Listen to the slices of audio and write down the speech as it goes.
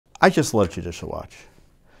I just love Judicial Watch.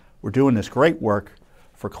 We're doing this great work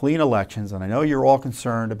for clean elections, and I know you're all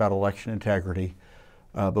concerned about election integrity,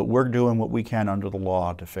 but we're doing what we can under the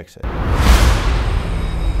law to fix it.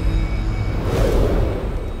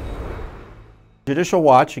 Judicial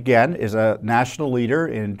Watch, again, is a national leader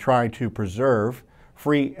in trying to preserve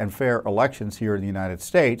free and fair elections here in the United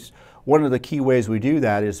States. One of the key ways we do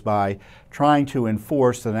that is by trying to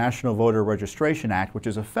enforce the National Voter Registration Act, which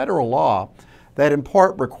is a federal law that in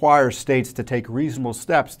part requires states to take reasonable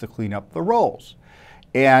steps to clean up the rolls.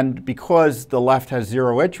 And because the left has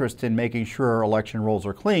zero interest in making sure election rolls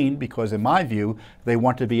are clean, because in my view, they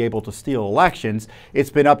want to be able to steal elections, it's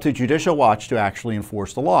been up to Judicial Watch to actually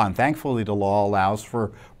enforce the law. And thankfully, the law allows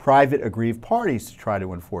for private aggrieved parties to try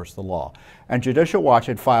to enforce the law. And Judicial Watch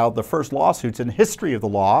had filed the first lawsuits in the history of the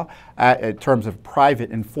law in terms of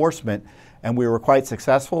private enforcement. And we were quite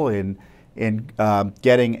successful in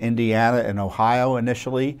getting Indiana and Ohio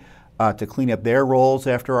initially to clean up their rolls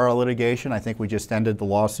after our litigation. I think we just ended the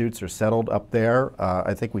lawsuits or settled up there.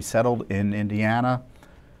 I think we settled in Indiana.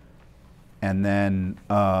 And then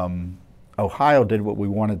Ohio did what we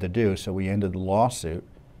wanted to do, so we ended the lawsuit.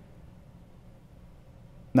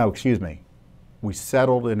 No, excuse me. We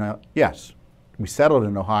settled in, we settled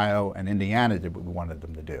in Ohio, and Indiana did what we wanted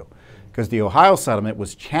them to do. Because the Ohio settlement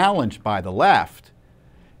was challenged by the left,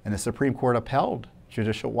 and the Supreme Court upheld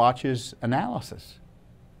Judicial Watch's analysis.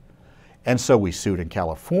 And so we sued in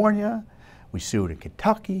California, we sued in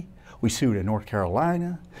Kentucky, we sued in North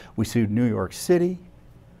Carolina, we sued New York City.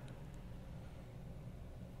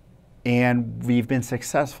 And we've been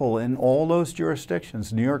successful in all those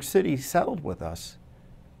jurisdictions. New York City settled with us.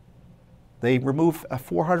 They removed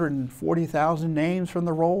 440,000 names from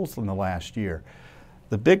the rolls in the last year.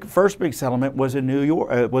 The first big settlement was in New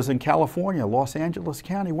York, was in California, Los Angeles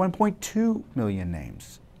County, 1.2 million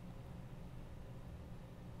names.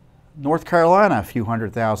 North Carolina, a few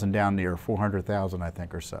hundred thousand down near 400,000, I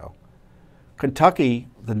think, or so. Kentucky,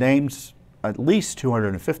 the names, at least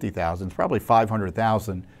 250,000, probably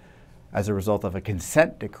 500,000 as a result of a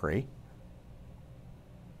consent decree.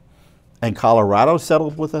 And Colorado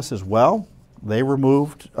settled with us as well. They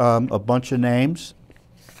removed a bunch of names.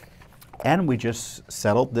 And we just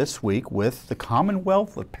settled this week with the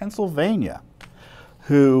Commonwealth of Pennsylvania,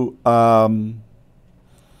 who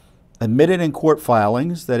admitted in court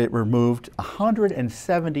filings that it removed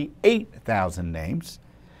 178,000 names.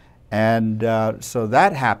 And so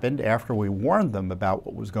that happened after we warned them about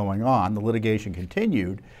what was going on. The litigation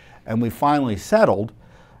continued, and we finally settled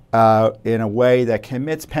in a way that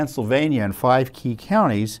commits Pennsylvania and 5 key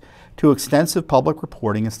counties to extensive public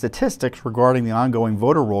reporting and statistics regarding the ongoing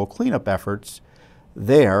voter roll cleanup efforts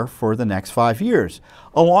there for the next 5 years,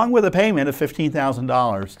 along with a payment of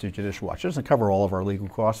 $15,000 to Judicial Watch. It doesn't cover all of our legal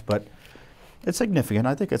costs, but it's significant.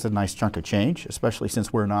 I think it's a nice chunk of change, especially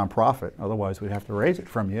since we're a nonprofit. Otherwise, we'd have to raise it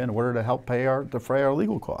from you in order to help defray our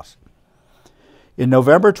legal costs. In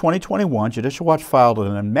November 2021, Judicial Watch filed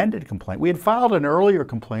an amended complaint. We had filed an earlier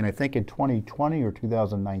complaint, I think in 2020 or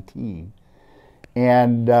 2019.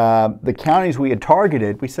 And the counties we had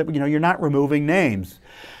targeted, we said, you know, you're not removing names.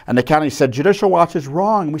 And the county said, Judicial Watch is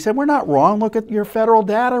wrong. And we said, we're not wrong. Look at your federal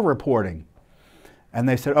data reporting. And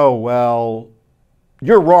they said, oh, well,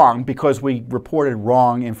 you're wrong because we reported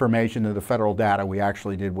wrong information to the federal data. We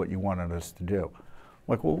actually did what you wanted us to do.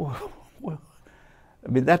 Like, well, I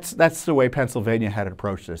mean, that's the way Pennsylvania had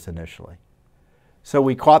approached this initially. So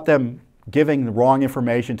we caught them giving the wrong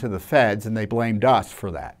information to the feds, and they blamed us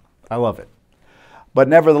for that. I love it. But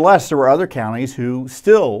nevertheless, there were other counties who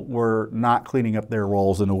still were not cleaning up their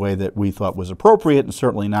rolls in a way that we thought was appropriate, and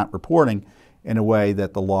certainly not reporting in a way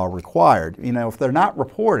that the law required. You know, if they're not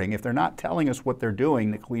reporting, if they're not telling us what they're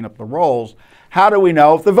doing to clean up the rolls, how do we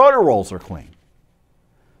know if the voter rolls are clean?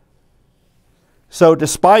 So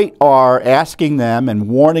despite our asking them and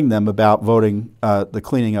warning them about voting, the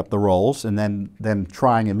cleaning up the rolls, and then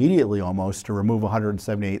trying immediately almost to remove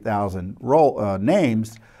 178,000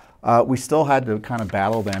 names, we still had to kind of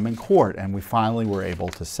battle them in court, and we finally were able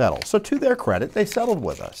to settle. So to their credit, they settled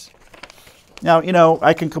with us. Now, you know,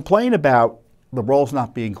 I can complain about the rolls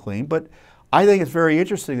not being clean, but I think it's very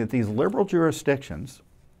interesting that these liberal jurisdictions,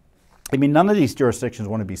 I mean, none of these jurisdictions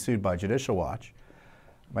want to be sued by Judicial Watch.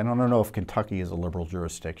 I don't know if Kentucky is a liberal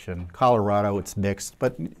jurisdiction. Colorado, it's mixed.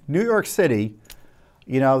 But New York City,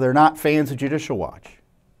 you know, they're not fans of Judicial Watch.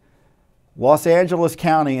 Los Angeles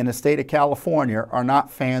County and the state of California are not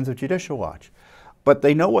fans of Judicial Watch. But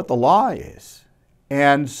they know what the law is.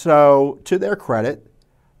 And so, to their credit,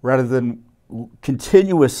 rather than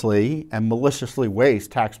continuously and maliciously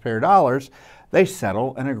waste taxpayer dollars, they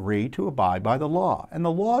settle and agree to abide by the law. And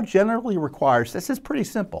the law generally requires, this is pretty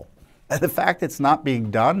simple. The fact it's not being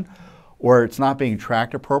done or it's not being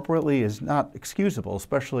tracked appropriately is not excusable,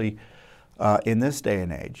 especially in this day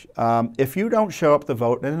and age. If you don't show up to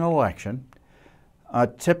vote in an election,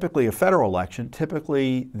 typically a federal election,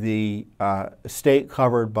 typically the state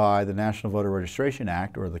covered by the National Voter Registration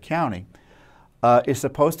Act or the county is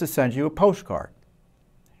supposed to send you a postcard.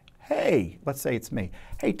 Hey, let's say it's me.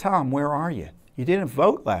 Hey, Tom, where are you? You didn't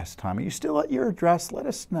vote last time. Are you still at your address? Let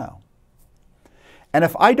us know. And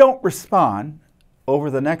if I don't respond over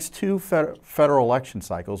the next 2 federal election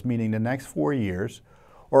cycles, meaning the next 4 years,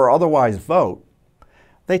 or otherwise vote,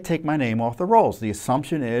 they take my name off the rolls. The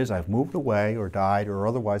assumption is I've moved away or died or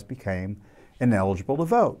otherwise became ineligible to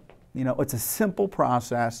vote. You know, it's a simple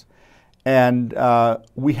process, and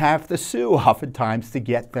we have to sue oftentimes to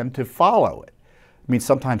get them to follow it. I mean,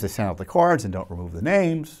 sometimes they send out the cards and don't remove the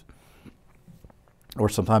names, or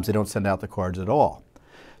sometimes they don't send out the cards at all.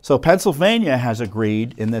 So Pennsylvania has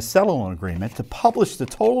agreed in this settlement agreement to publish the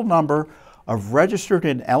total number of registered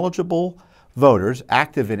and eligible voters,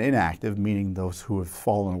 active and inactive, meaning those who have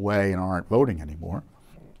fallen away and aren't voting anymore,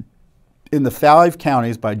 in the 5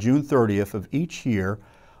 counties by June 30th of each year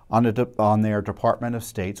on their Department of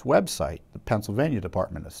State's website, the Pennsylvania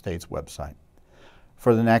Department of State's website,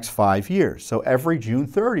 for the next 5 years. So every June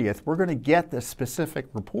 30th, we're going to get this specific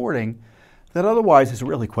reporting that otherwise is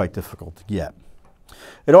really quite difficult to get.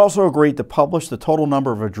 It also agreed to publish the total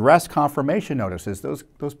number of address confirmation notices, those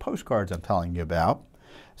postcards I'm telling you about,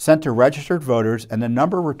 sent to registered voters, and the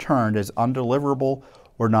number returned as undeliverable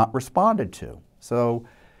or not responded to. So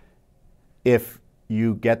if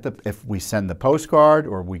we send the postcard,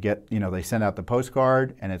 or we get, they send out the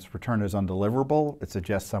postcard and it's returned as undeliverable, it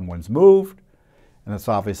suggests someone's moved, and it's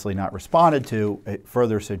obviously not responded to. It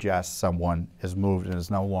further suggests someone has moved and is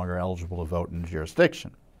no longer eligible to vote in the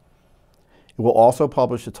jurisdiction. It will also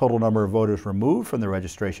publish the total number of voters removed from the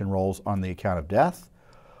registration rolls on the account of death,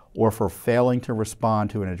 or for failing to respond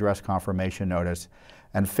to an address confirmation notice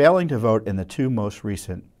and failing to vote in the 2 most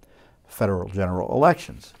recent federal general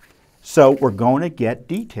elections. So we're going to get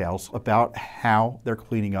details about how they're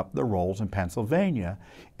cleaning up the rolls in Pennsylvania,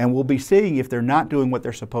 and we'll be seeing if they're not doing what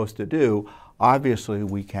they're supposed to do. Obviously,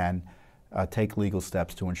 we can take legal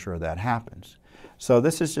steps to ensure that happens. So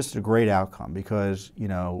this is just a great outcome because,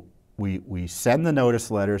 we send the notice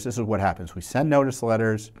letters. This is what happens. We send notice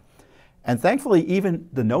letters, and thankfully, even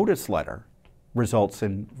the notice letter results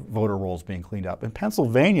in voter rolls being cleaned up. In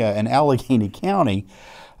Pennsylvania and Allegheny County,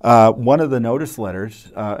 one of the notice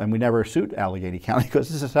letters, and we never sued Allegheny County because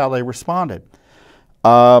this is how they responded.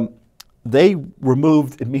 They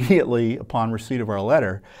removed immediately upon receipt of our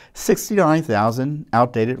letter 69,000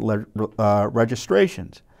 outdated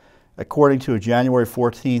registrations. According to a January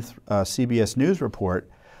 14th CBS News report,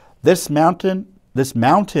 this mountain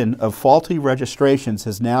of faulty registrations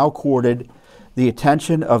has now courted the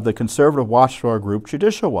attention of the conservative watchdog group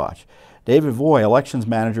Judicial Watch. David Voy, elections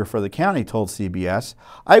manager for the county, told CBS,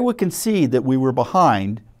 "I would concede that we are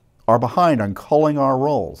behind on culling our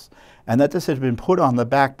rolls, and that this had been put on the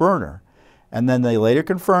back burner." And then they later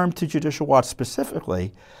confirmed to Judicial Watch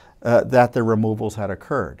specifically that the removals had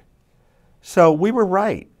occurred. So we were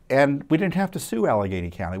right, and we didn't have to sue Allegheny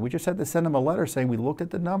County. We just had to send them a letter saying, we looked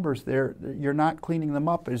at the numbers, you're not cleaning them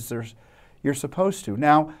up as you're supposed to.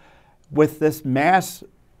 Now, with this mass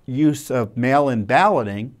use of mail-in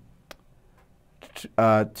balloting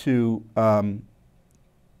to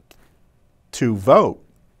vote,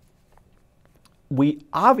 we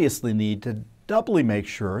obviously need to doubly make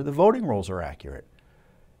sure the voting rolls are accurate.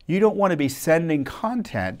 You don't want to be sending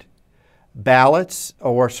content, ballots,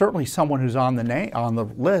 or certainly someone who's on the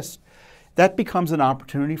list. That becomes an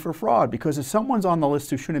opportunity for fraud, because if someone's on the list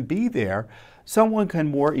who shouldn't be there, someone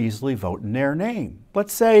can more easily vote in their name.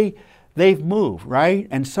 Let's say they've moved, right?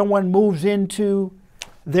 And someone moves into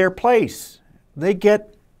their place. They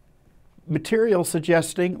get material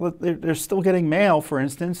suggesting, they're still getting mail, for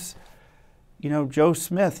instance, Joe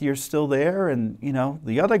Smith, you're still there, and,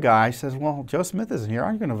 the other guy says, well, Joe Smith isn't here,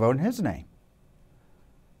 I'm going to vote in his name.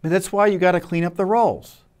 But that's why you got to clean up the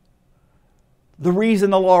rolls. The reason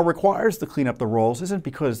the law requires to clean up the rolls isn't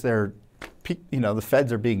because the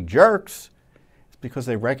feds are being jerks. It's because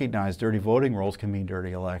they recognize dirty voting rolls can mean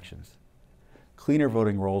dirty elections. Cleaner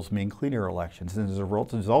voting rolls mean cleaner elections. And as a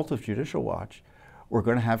result of Judicial Watch, we're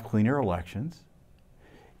going to have cleaner elections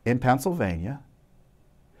in Pennsylvania,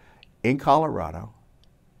 in Colorado,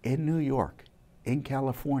 in New York, in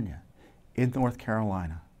California, in North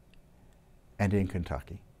Carolina, and in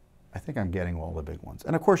Kentucky. I think I'm getting all the big ones.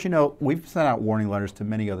 And of course, we've sent out warning letters to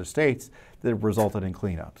many other states that have resulted in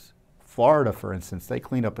cleanups. Florida, for instance, they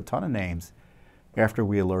cleaned up a ton of names after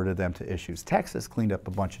we alerted them to issues. Texas cleaned up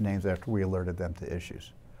a bunch of names after we alerted them to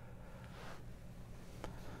issues.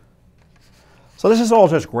 So this is all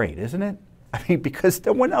just great, isn't it? I mean, because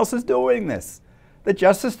no one else is doing this. The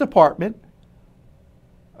Justice Department,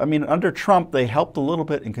 I mean, under Trump, they helped a little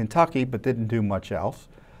bit in Kentucky, but didn't do much else.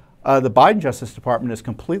 The Biden Justice Department is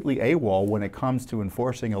completely AWOL when it comes to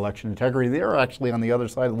enforcing election integrity. They're actually on the other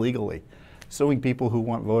side legally, suing people who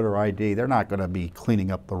want voter ID. They're not going to be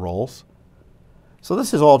cleaning up the rolls. So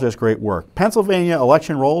this is all just great work. Pennsylvania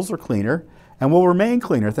election rolls are cleaner and will remain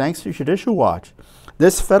cleaner thanks to Judicial Watch.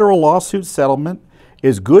 This federal lawsuit settlement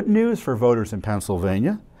is good news for voters in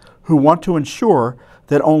Pennsylvania who want to ensure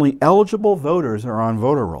that only eligible voters are on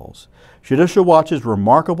voter rolls. Judicial Watch's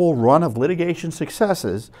remarkable run of litigation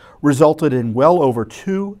successes resulted in well over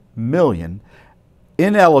 2 million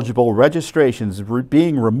ineligible registrations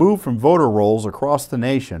being removed from voter rolls across the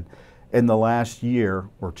nation in the last year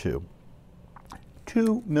or two.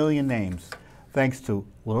 2 million names, thanks to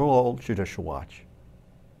little old Judicial Watch.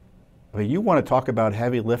 I mean, you want to talk about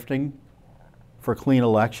heavy lifting for clean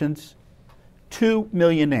elections? 2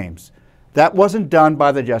 million names. That wasn't done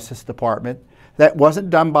by the Justice Department. That wasn't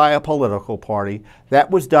done by a political party. That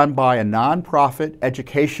was done by a nonprofit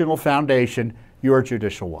educational foundation, your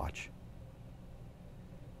Judicial Watch.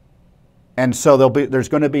 And so there's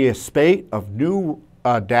going to be a spate of new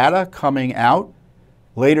data coming out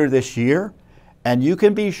later this year. And you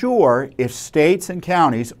can be sure if states and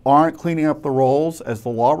counties aren't cleaning up the rolls as the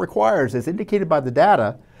law requires, as indicated by the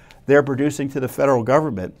data they're producing to the federal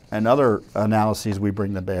government and other analyses we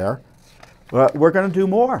bring to bear, we're going to do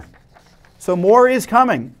more. So more is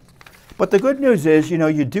coming. But the good news is,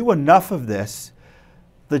 you do enough of this,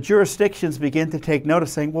 the jurisdictions begin to take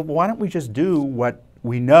notice saying, well, why don't we just do what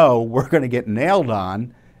we know we're going to get nailed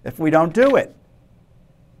on if we don't do it?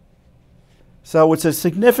 So it's a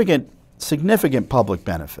significant public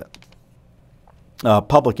benefit,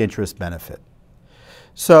 public interest benefit.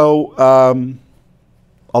 So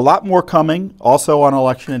a lot more coming also on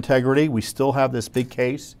election integrity. We still have this big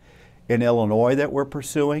case in Illinois that we're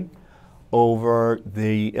pursuing over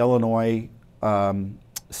the Illinois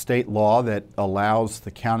state law that allows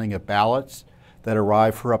the counting of ballots that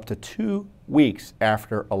arrive for up to 2 weeks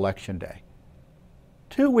after Election Day.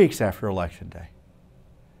 2 weeks after Election Day.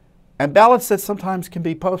 And ballots that sometimes can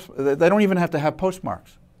be they don't even have to have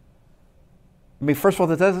postmarks. I mean, first of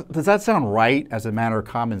all, does that sound right as a matter of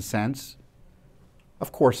common sense?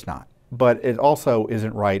 Of course not. But it also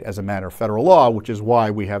isn't right as a matter of federal law, which is why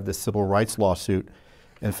we have this civil rights lawsuit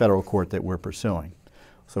in federal court that we're pursuing.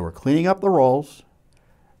 So we're cleaning up the rolls,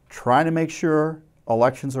 trying to make sure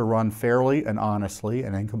elections are run fairly and honestly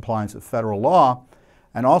and in compliance with federal law,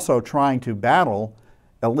 and also trying to battle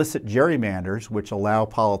illicit gerrymanders, which allow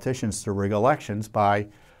politicians to rig elections by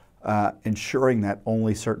ensuring that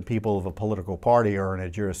only certain people of a political party are in a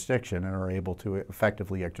jurisdiction and are able to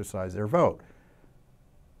effectively exercise their vote.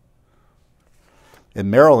 In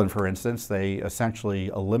Maryland, for instance, they essentially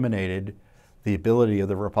eliminated the ability of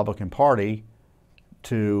the Republican Party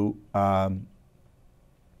to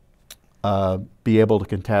be able to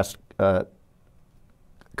contest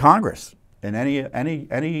Congress in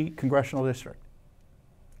any congressional district,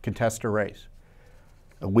 contest a race.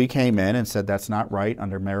 We came in and said that's not right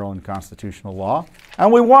under Maryland constitutional law,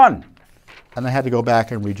 and we won. And they had to go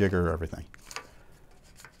back and rejigger everything.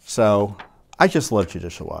 So I just love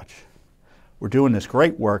Judicial Watch. We're doing this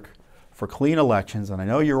great work for clean elections, and I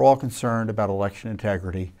know you're all concerned about election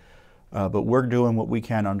integrity, but we're doing what we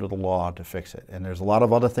can under the law to fix it. And there's a lot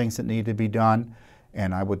of other things that need to be done,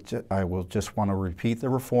 and I will just want to repeat the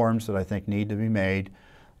reforms that I think need to be made.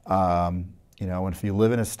 You know, and if you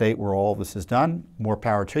live in a state where all this is done, more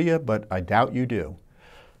power to you, but I doubt you do.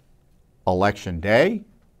 Election day,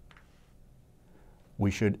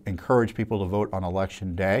 we should encourage people to vote on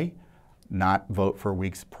election day, not vote for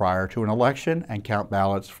weeks prior to an election and count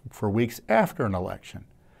ballots for weeks after an election.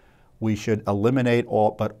 We should eliminate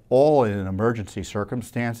all in emergency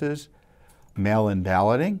circumstances, mail-in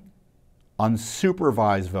balloting,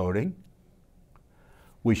 unsupervised voting.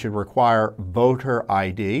 We should require voter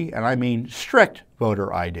ID, and I mean strict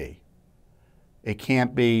voter ID. It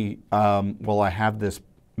can't be, well, I have this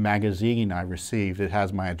magazine I received, it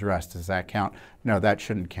has my address, does that count? No, that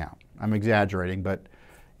shouldn't count. I'm exaggerating, but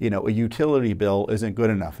you know, a utility bill isn't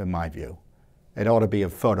good enough in my view. It ought to be a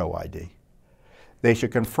photo ID. They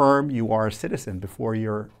should confirm you are a citizen before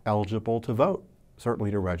you're eligible to vote,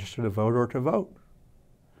 certainly to register to vote or to vote.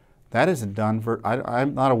 That isn't done,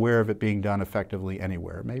 I'm not aware of it being done effectively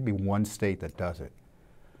anywhere. Maybe one state that does it,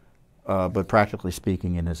 but practically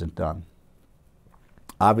speaking, it isn't done.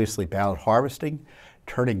 Obviously, ballot harvesting,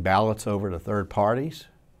 turning ballots over to third parties,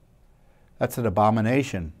 that's an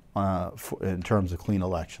abomination in terms of clean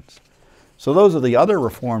elections. So those are the other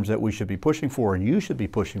reforms that we should be pushing for, and you should be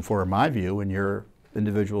pushing for, in my view, in your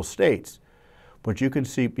individual states. But you can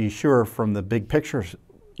be sure from the big pictures,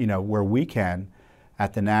 where we can,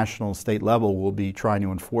 at the national and state level, we'll be trying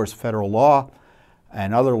to enforce federal law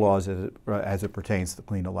and other laws as it pertains to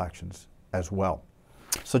clean elections as well.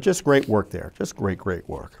 So just great work there. Just great, great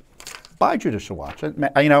work. By Judicial Watch.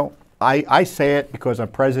 I say it because I'm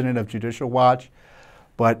president of Judicial Watch,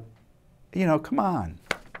 but, come on.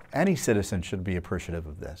 Any citizen should be appreciative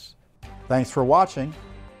of this. Thanks for watching.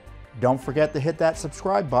 Don't forget to hit that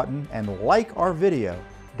subscribe button and like our video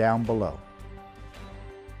down below.